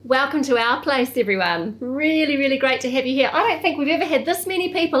Welcome to our place, everyone. Really, really great to have you here. I don't think we've ever had this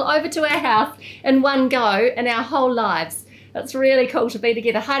many people over to our house in one go in our whole lives. It's really cool to be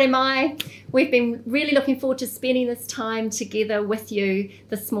together. Haere mai. We've been really looking forward to spending this time together with you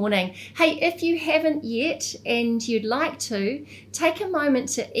this morning. Hey, if you haven't yet and you'd like to, take a moment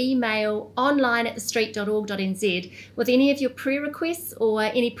to email online@thestreet.org.nz with any of your prayer requests or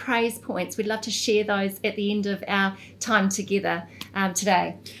any praise points. We'd love to share those at the end of our time together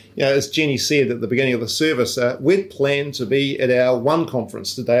today. Yeah, as Jenny said at the beginning of the service, we'd planned to be at our One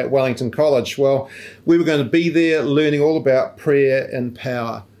conference today at Wellington College. Well, we were going to be there learning all about prayer and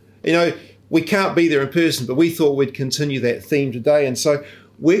power. You know, we can't be there in person, but we thought we'd continue that theme today. And so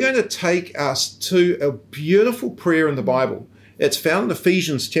we're going to take us to a beautiful prayer in the Bible. It's found in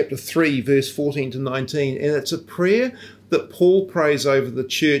Ephesians chapter 3, verse 14 to 19, and it's a prayer that Paul prays over the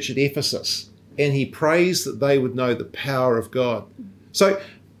church at Ephesus, and he prays that they would know the power of God. So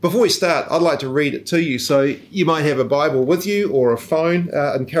before we start, I'd like to read it to you. So you might have a Bible with you or a phone.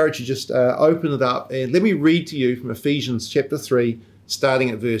 I encourage you just open it up and let me read to you from Ephesians chapter 3, starting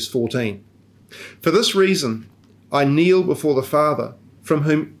at verse 14. For this reason, I kneel before the Father, from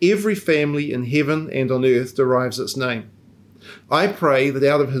whom every family in heaven and on earth derives its name. I pray that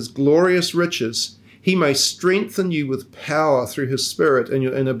out of his glorious riches, he may strengthen you with power through his Spirit in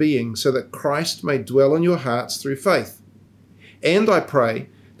your inner being, so that Christ may dwell in your hearts through faith. And I pray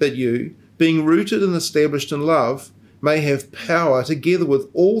that you, being rooted and established in love, may have power, together with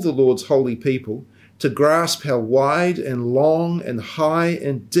all the Lord's holy people, to grasp how wide and long and high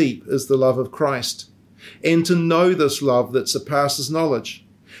and deep is the love of Christ, and to know this love that surpasses knowledge,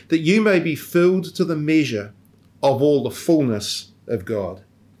 that you may be filled to the measure of all the fullness of God.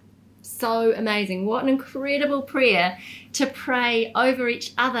 So amazing. What an incredible prayer to pray over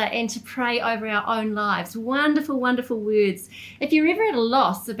each other and to pray over our own lives. Wonderful, wonderful words. If you're ever at a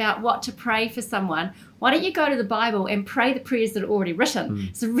loss about what to pray for someone, why don't you go to the Bible and pray the prayers that are already written?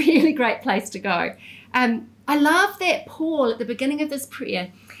 It's a really great place to go. I love that Paul, at the beginning of this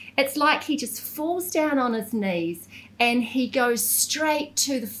prayer, it's like he just falls down on his knees and he goes straight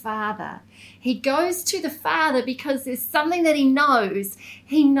to the Father. He goes to the Father because there's something that he knows.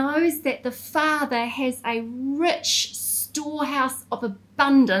 He knows that the Father has a rich storehouse of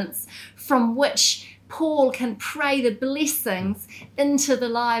abundance from which Paul can pray the blessings into the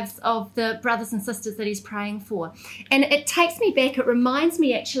lives of the brothers and sisters that he's praying for. And it takes me back, it reminds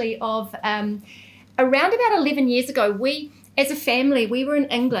me actually of around about 11 years ago, we, as a family, we were in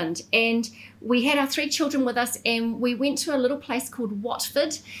England and we had our 3 children with us and we went to a little place called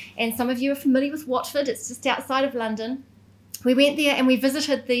Watford. And some of you are familiar with Watford. It's just outside of London. We went there and we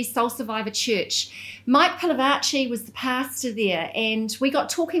visited the Soul Survivor Church. Mike Pilavachi was the pastor there and we got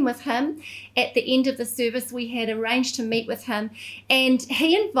talking with him at the end of the service. We had arranged to meet with him and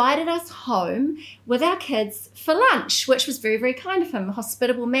he invited us home with our kids for lunch, which was very, very kind of him, a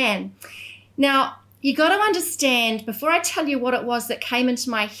hospitable man. Now, you got to understand, before I tell you what it was that came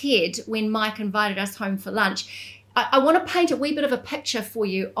into my head when Mike invited us home for lunch, I want to paint a wee bit of a picture for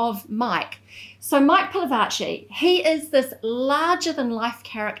you of Mike. So Mike Pilavachi, he is this larger-than-life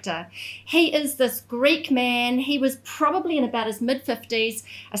character. He is this Greek man. He was probably in about his mid-50s,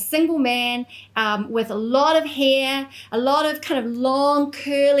 a single man with a lot of hair, a lot of kind of long,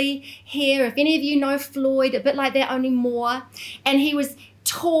 curly hair. If any of you know Floyd, a bit like that, only more. And he was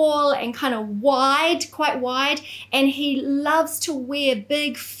tall and kind of wide, quite wide, and he loves to wear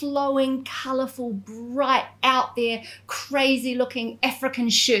big, flowing, colourful, bright, out there, crazy-looking African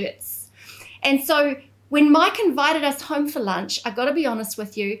shirts. And so when Mike invited us home for lunch, I got to be honest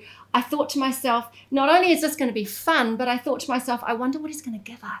with you, I thought to myself, not only is this going to be fun, but I thought to myself, I wonder what he's going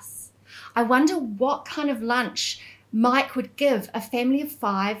to give us. I wonder what kind of lunch Mike would give a family of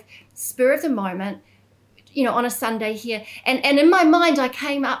 5, spur of the moment, you know, on a Sunday here. And in my mind, I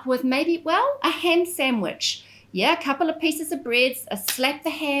came up with maybe, well, a ham sandwich. Yeah, a couple of pieces of bread, slap the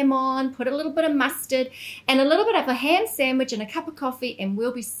ham on, put a little bit of mustard, and a little bit of a ham sandwich and a cup of coffee, and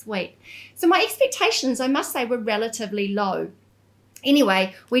we'll be sweet. So my expectations, I must say, were relatively low.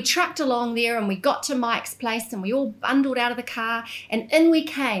 Anyway, we trucked along there and we got to Mike's place and we all bundled out of the car and in we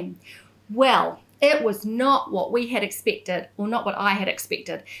came. Well, it was not what we had expected, or not what I had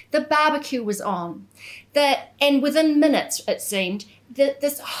expected. The barbecue was on. And within minutes, it seemed,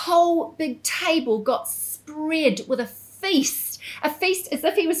 this whole big table got spread with a feast as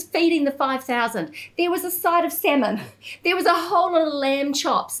if he was feeding the 5,000. There was a side of salmon. There was a whole lot of lamb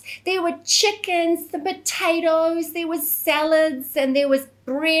chops. There were chickens, the potatoes, there was salads, and there was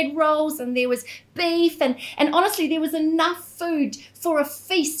bread rolls, and there was beef, and honestly, there was enough food for a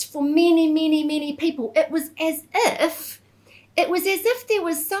feast for many, many, many people. It was as if It was as if there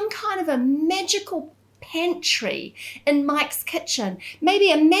was some kind of a magical pantry in Mike's kitchen,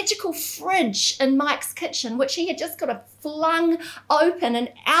 maybe a magical fridge in Mike's kitchen, which he had just got a flung open, and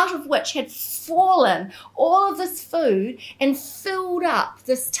out of which had fallen all of this food and filled up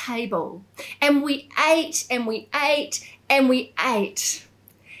this table. And we ate and we ate and we ate.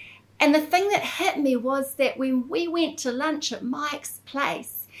 And the thing that hit me was that when we went to lunch at Mike's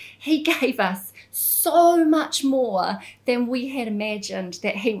place, he gave us so much more than we had imagined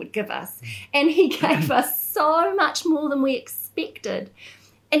that he would give us. And he gave us so much more than we expected.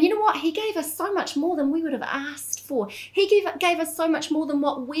 And you know what? He gave us so much more than we would have asked for. He gave us so much more than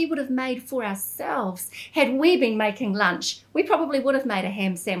what we would have made for ourselves. Had we been making lunch, we probably would have made a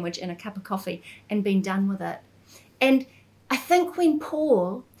ham sandwich and a cup of coffee and been done with it. And I think when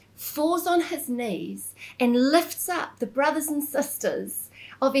Paul falls on his knees and lifts up the brothers and sisters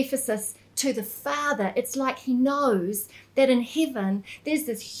of Ephesus to the Father, it's like he knows that in heaven there's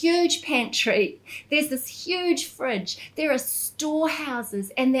this huge pantry, there's this huge fridge, there are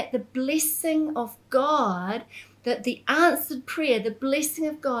storehouses, and that the blessing of God, that the answered prayer, the blessing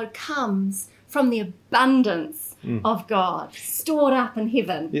of God comes from the abundance of God stored up in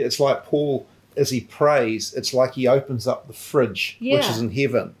heaven. Yeah, it's like Paul, as he prays, it's like he opens up the fridge, which is in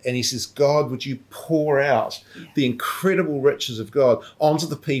heaven, and he says, God, would you pour out the incredible riches of God onto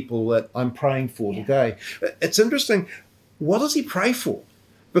the people that I'm praying for today? It's interesting. What does he pray for?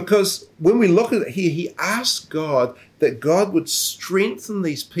 Because when we look at it here, he asks God that God would strengthen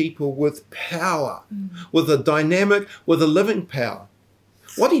these people with power, with a dynamic, with a living power.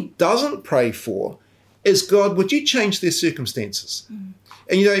 What he doesn't pray for is, God, would you change their circumstances?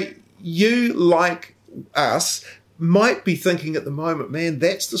 And you know, you, like us, might be thinking at the moment, man,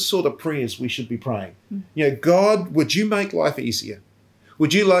 that's the sort of prayers we should be praying. You know, God, would you make life easier?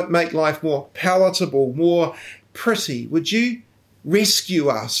 Would you make life more palatable, more pretty? Would you rescue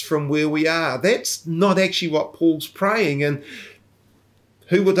us from where we are? That's not actually what Paul's praying. And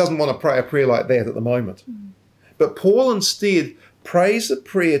who doesn't want to pray a prayer like that at the moment? But Paul instead prays a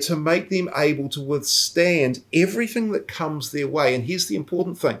prayer to make them able to withstand everything that comes their way. And here's the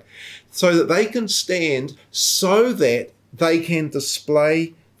important thing, so that they can stand, so that they can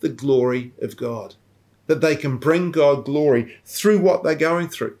display the glory of God, that they can bring God glory through what they're going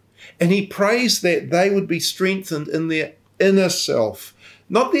through. And he prays that they would be strengthened in their inner self,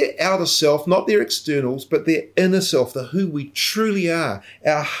 not their outer self, not their externals, but their inner self, the who we truly are,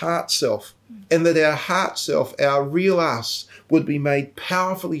 our heart self. And that our heart self, our real us, would be made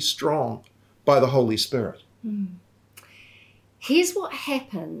powerfully strong by the Holy Spirit. Here's what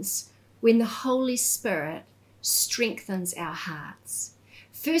happens when the Holy Spirit strengthens our hearts.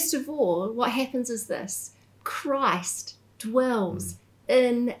 First of all, what happens is this: Christ dwells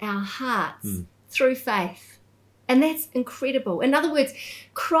in our hearts through faith. And that's incredible. In other words,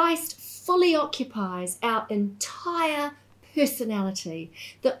 Christ fully occupies our entire personality,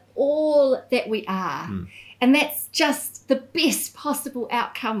 all that we are. And that's just the best possible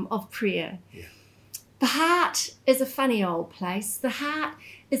outcome of prayer. The heart is a funny old place. The heart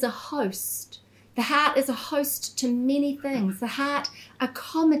is a host. The heart is a host to many things. The heart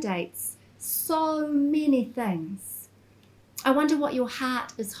accommodates so many things. I wonder what your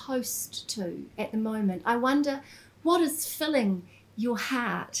heart is host to at the moment. I wonder what is filling your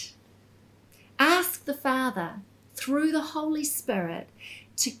heart. Ask the Father through the Holy Spirit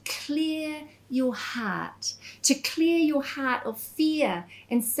to clear your heart of fear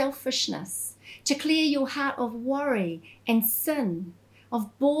and selfishness, to clear your heart of worry and sin,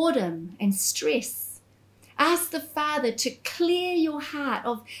 of boredom and stress. Ask the Father to clear your heart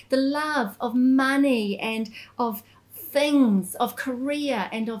of the love of money and of things, of career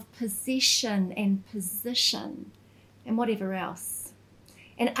and of possession and position and whatever else.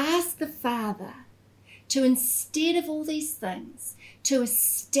 And ask the Father to, instead of all these things, to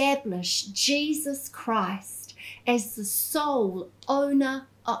establish Jesus Christ as the sole owner,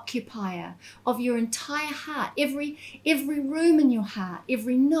 occupier of your entire heart, every room in your heart,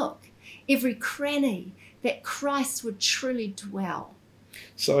 every nook, every cranny, that Christ would truly dwell.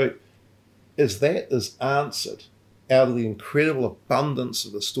 So as that is answered out of the incredible abundance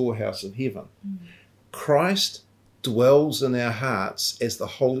of the storehouse of heaven, Christ dwells in our hearts as the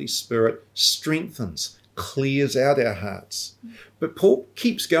Holy Spirit strengthens, clears out our hearts. But Paul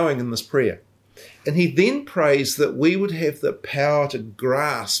keeps going in this prayer, and he then prays that we would have the power to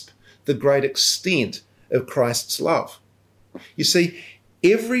grasp the great extent of Christ's love. You see,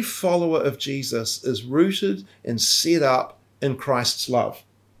 every follower of Jesus is rooted and set up in Christ's love.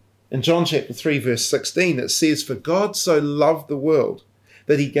 In John chapter 3 verse 16 it says, "For God so loved the world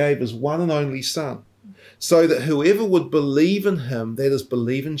that he gave his one and only Son, so that whoever would believe in him, that is,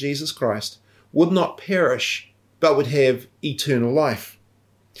 believe in Jesus Christ, would not perish, but would have eternal life.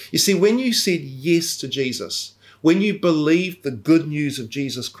 You see, when you said yes to Jesus, when you believed the good news of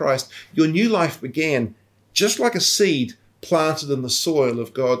Jesus Christ, your new life began just like a seed planted in the soil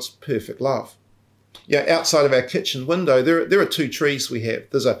of God's perfect love. Yeah, outside of our kitchen window, there are two trees we have.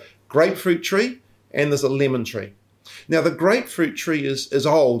 There's a grapefruit tree and there's a lemon tree. Now, the grapefruit tree is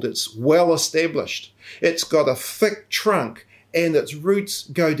old. It's well established. It's got a thick trunk and its roots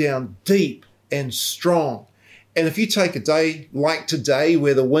go down deep and strong. And if you take a day like today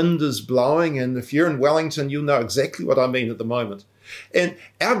where the wind is blowing, and if you're in Wellington, you'll know exactly what I mean at the moment. And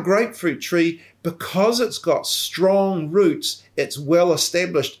our grapefruit tree, because it's got strong roots, it's well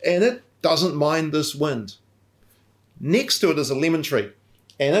established and it doesn't mind this wind. Next to it is a lemon tree,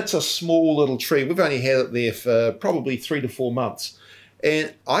 and it's a small little tree. We've only had it there for probably 3 to 4 months.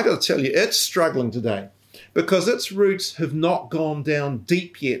 And I got to tell you, it's struggling today because its roots have not gone down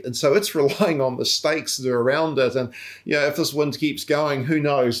deep yet. And so it's relying on the stakes that are around it. And, you know, if this wind keeps going, who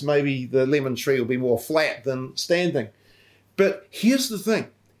knows, maybe the lemon tree will be more flat than standing. But here's the thing.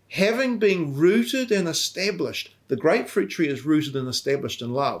 Having been rooted and established, the grapefruit tree is rooted and established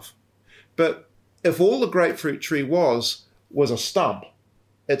in love. But if all the grapefruit tree was a stump,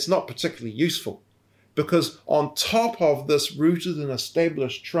 it's not particularly useful, because on top of this rooted and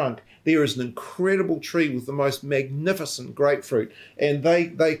established trunk, there is an incredible tree with the most magnificent grapefruit. And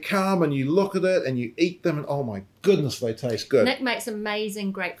they come and you look at it and you eat them and oh my goodness, they taste good. Nick makes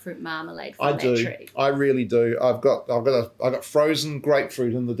amazing grapefruit marmalade from that tree. I really do. I've got frozen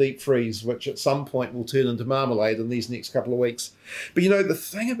grapefruit in the deep freeze, which at some point will turn into marmalade in these next couple of weeks. But you know, the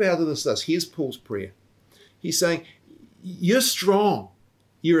thing about it is this. Here's Paul's prayer. He's saying, you're strong.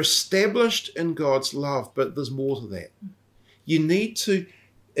 You're established in God's love, but there's more to that. You need to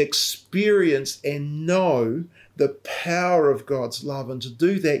experience and know the power of God's love. And to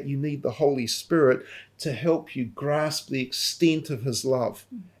do that, you need the Holy Spirit to help you grasp the extent of his love.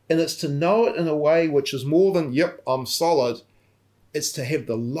 And it's to know it in a way which is more than, yep, I'm solid. It's to have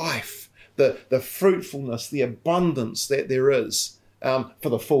the life, the fruitfulness, the abundance that there is for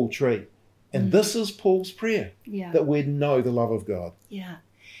the full tree. And this is Paul's prayer, that we'd know the love of God. Yeah.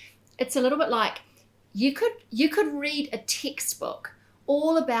 It's a little bit like you could read a textbook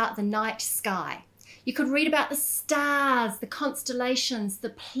all about the night sky. You could read about the stars, the constellations, the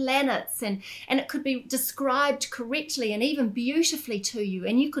planets, and it could be described correctly and even beautifully to you,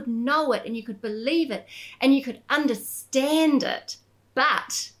 and you could know it and you could believe it and you could understand it.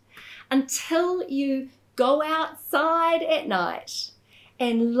 But until you go outside at night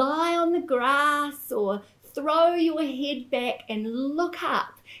and lie on the grass or throw your head back and look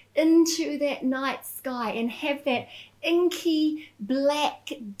up into that night sky and have that inky black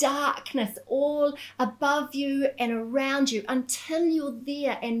darkness all above you and around you, until you're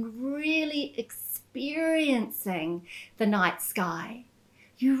there and really experiencing the night sky,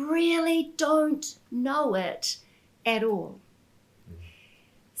 you really don't know it at all.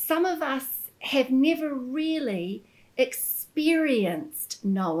 Some of us have never really experienced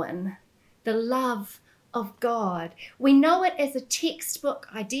knowing the love of God. We know it as a textbook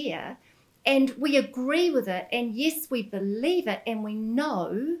idea and we agree with it, and yes, we believe it and we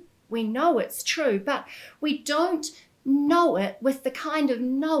know it's true, but we don't know it with the kind of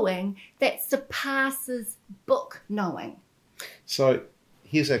knowing that surpasses book knowing. So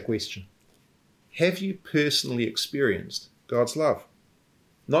here's our question. Have you personally experienced God's love?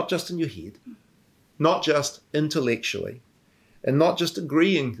 Not just in your head, not just intellectually, and not just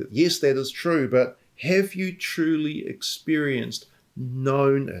agreeing that yes, that is true, but have you truly experienced,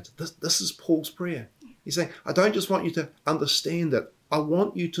 known it? This is Paul's prayer. He's saying, I don't just want you to understand it. I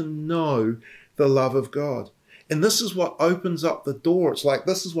want you to know the love of God. And this is what opens up the door. It's like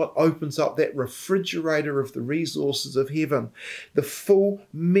this is what opens up that refrigerator of the resources of heaven. The full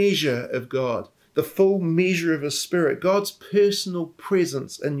measure of God, the full measure of his Spirit, God's personal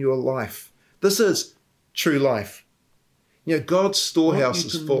presence in your life. This is true life. You know, God's storehouse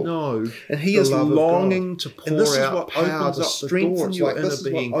is full, and he is longing to pour out power to strengthen your inner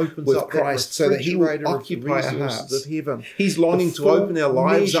being with Christ so that he will occupy our hearts of heaven. He's longing to open our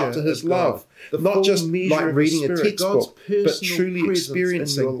lives up to his love, not just like reading a textbook, but truly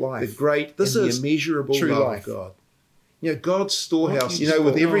experiencing the great and the immeasurable love of God. You know, God's storehouse,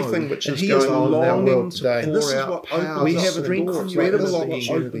 with everything which is going on in our world today. And this is what we have an incredible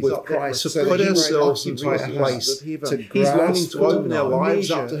opportunity with Christ to put ourselves into a place to He's longing to open our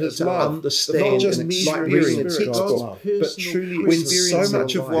lives up to his love, understand, not just experience God's love, but truly when so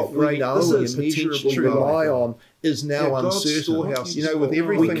much of what we know and potentially rely on is now God's uncertain. storehouse You know, is with full.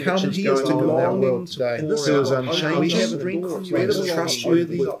 everything We come that's here going on in our longing world to today, pour there is out unchanging we have strength, incredible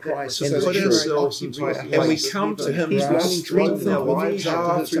trustworthy, with Christ and and put true. ourselves into a And we place. come to Him He's for wanting strength to and lives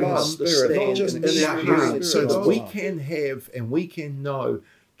power through His Spirit, not just in our in hearing, so that we God. can have and we can know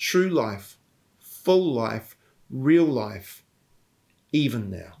true life, full life, real life, even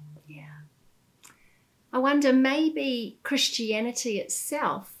now. Yeah. I wonder, maybe Christianity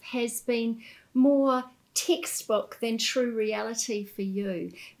itself has been more textbook than true reality for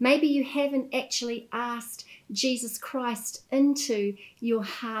you. Maybe you haven't actually asked Jesus Christ into your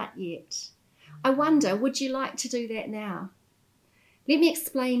heart yet. I wonder, would you like to do that now? Let me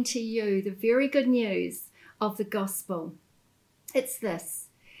explain to you the very good news of the gospel. It's this: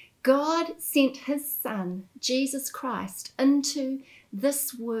 God sent his Son, Jesus Christ, into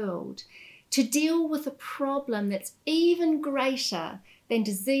this world to deal with a problem that's even greater than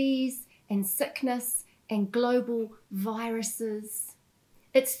disease and sickness and global viruses.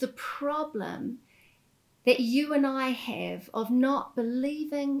 It's the problem that you and I have of not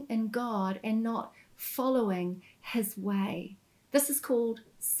believing in God and not following his way. This is called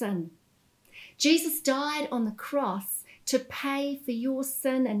sin. Jesus died on the cross to pay for your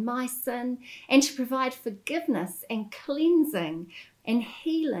sin and my sin, and to provide forgiveness and cleansing and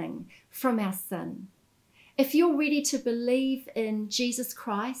healing from our sin. If you're ready to believe in Jesus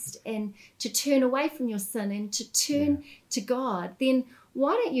Christ and to turn away from your sin and to turn to God, then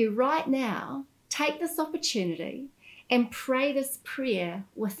why don't you right now take this opportunity and pray this prayer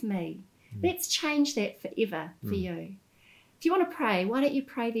with me? Let's change that forever for you. If you want to pray, why don't you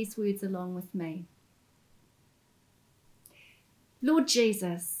pray these words along with me? Lord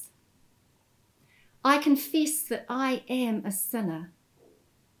Jesus, I confess that I am a sinner,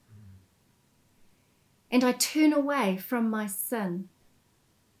 and I turn away from my sin,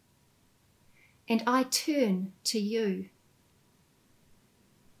 and I turn to you.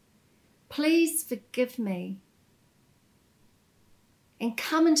 Please forgive me and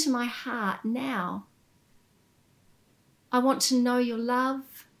come into my heart now. I want to know your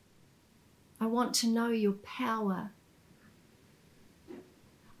love. I want to know your power.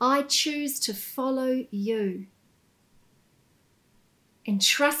 I choose to follow you and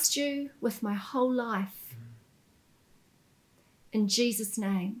trust you with my whole life. In Jesus'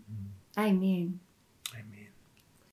 name, amen.